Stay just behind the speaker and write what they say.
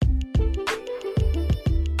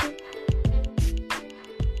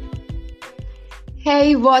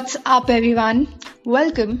Hey, what's up, everyone?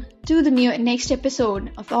 Welcome to the new next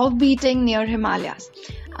episode of Offbeating Near Himalayas.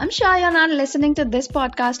 I'm sure you're not listening to this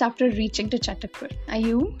podcast after reaching to Chattakpur. Are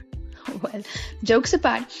you? Well, jokes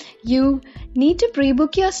apart, you need to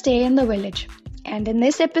pre-book your stay in the village. And in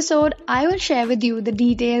this episode, I will share with you the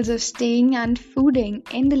details of staying and fooding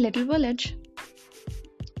in the little village.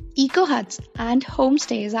 Eco huts and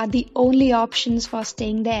homestays are the only options for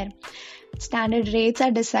staying there. Standard rates are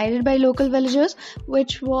decided by local villagers,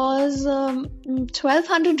 which was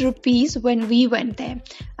 1200 rupees when we went there.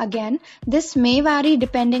 Again, this may vary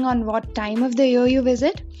depending on what time of the year you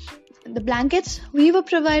visit. The blankets we were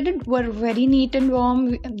provided were very neat and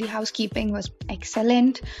warm. The housekeeping was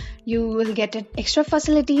excellent. You will get extra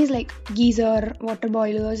facilities like geyser, water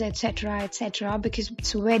boilers, etc., because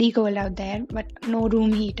it's very cold out there, but no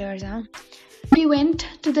room heaters. We went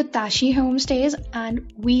to the Tashi homestays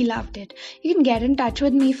and we loved it. You can get in touch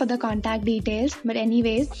with me for the contact details, but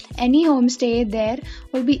anyways, any homestay there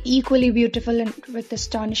will be equally beautiful and with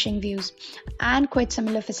astonishing views and quite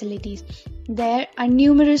similar facilities. There are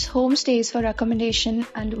numerous homestays for accommodation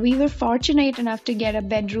and we were fortunate enough to get a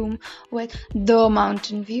bedroom with the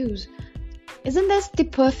mountain views. Isn't this the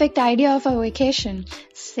perfect idea of a vacation?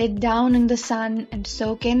 Sit down in the sun and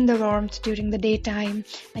soak in the warmth during the daytime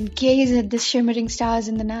and gaze at the shimmering stars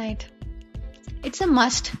in the night. It's a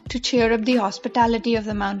must to cheer up the hospitality of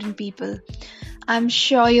the mountain people. I'm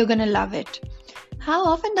sure you're gonna love it. How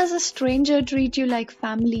often does a stranger treat you like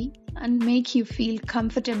family and make you feel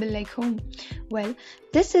comfortable like home? Well,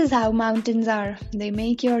 this is how mountains are. They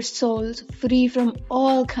make your souls free from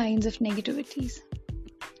all kinds of negativities.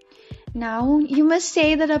 Now, you must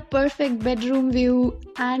say that a perfect bedroom view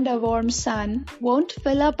and a warm sun won't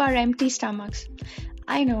fill up our empty stomachs.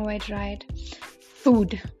 I know it, right?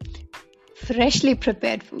 Food. Freshly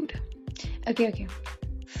prepared food. Okay.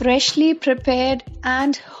 Freshly prepared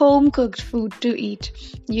and home-cooked food to eat.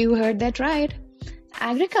 You heard that right.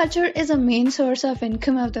 Agriculture is a main source of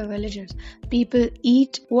income of the villagers. People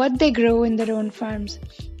eat what they grow in their own farms.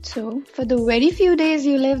 So, for the very few days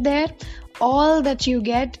you live there, all that you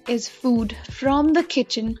get is food from the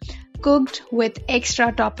kitchen cooked with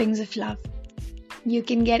extra toppings of love. You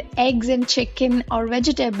can get eggs and chicken or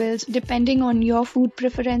vegetables depending on your food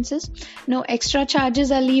preferences. No extra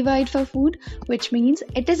charges are levied for food, which means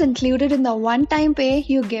it is included in the one-time pay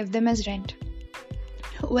you give them as rent.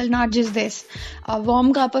 Well, not just this. A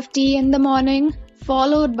warm cup of tea in the morning,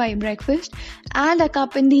 followed by breakfast, and a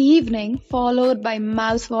cup in the evening, followed by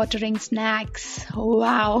mouth-watering snacks.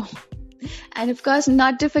 Wow! And of course,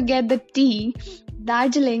 not to forget the tea.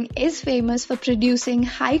 Darjeeling is famous for producing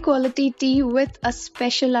high-quality tea with a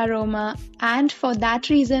special aroma, and for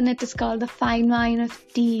that reason, it is called the fine wine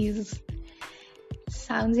of teas.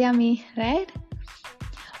 Sounds yummy, right?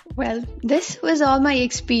 Well, this was all my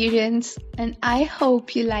experience and I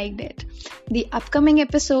hope you liked it. The upcoming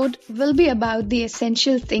episode will be about the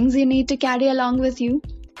essential things you need to carry along with you.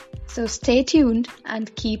 So stay tuned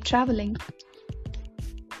and keep traveling.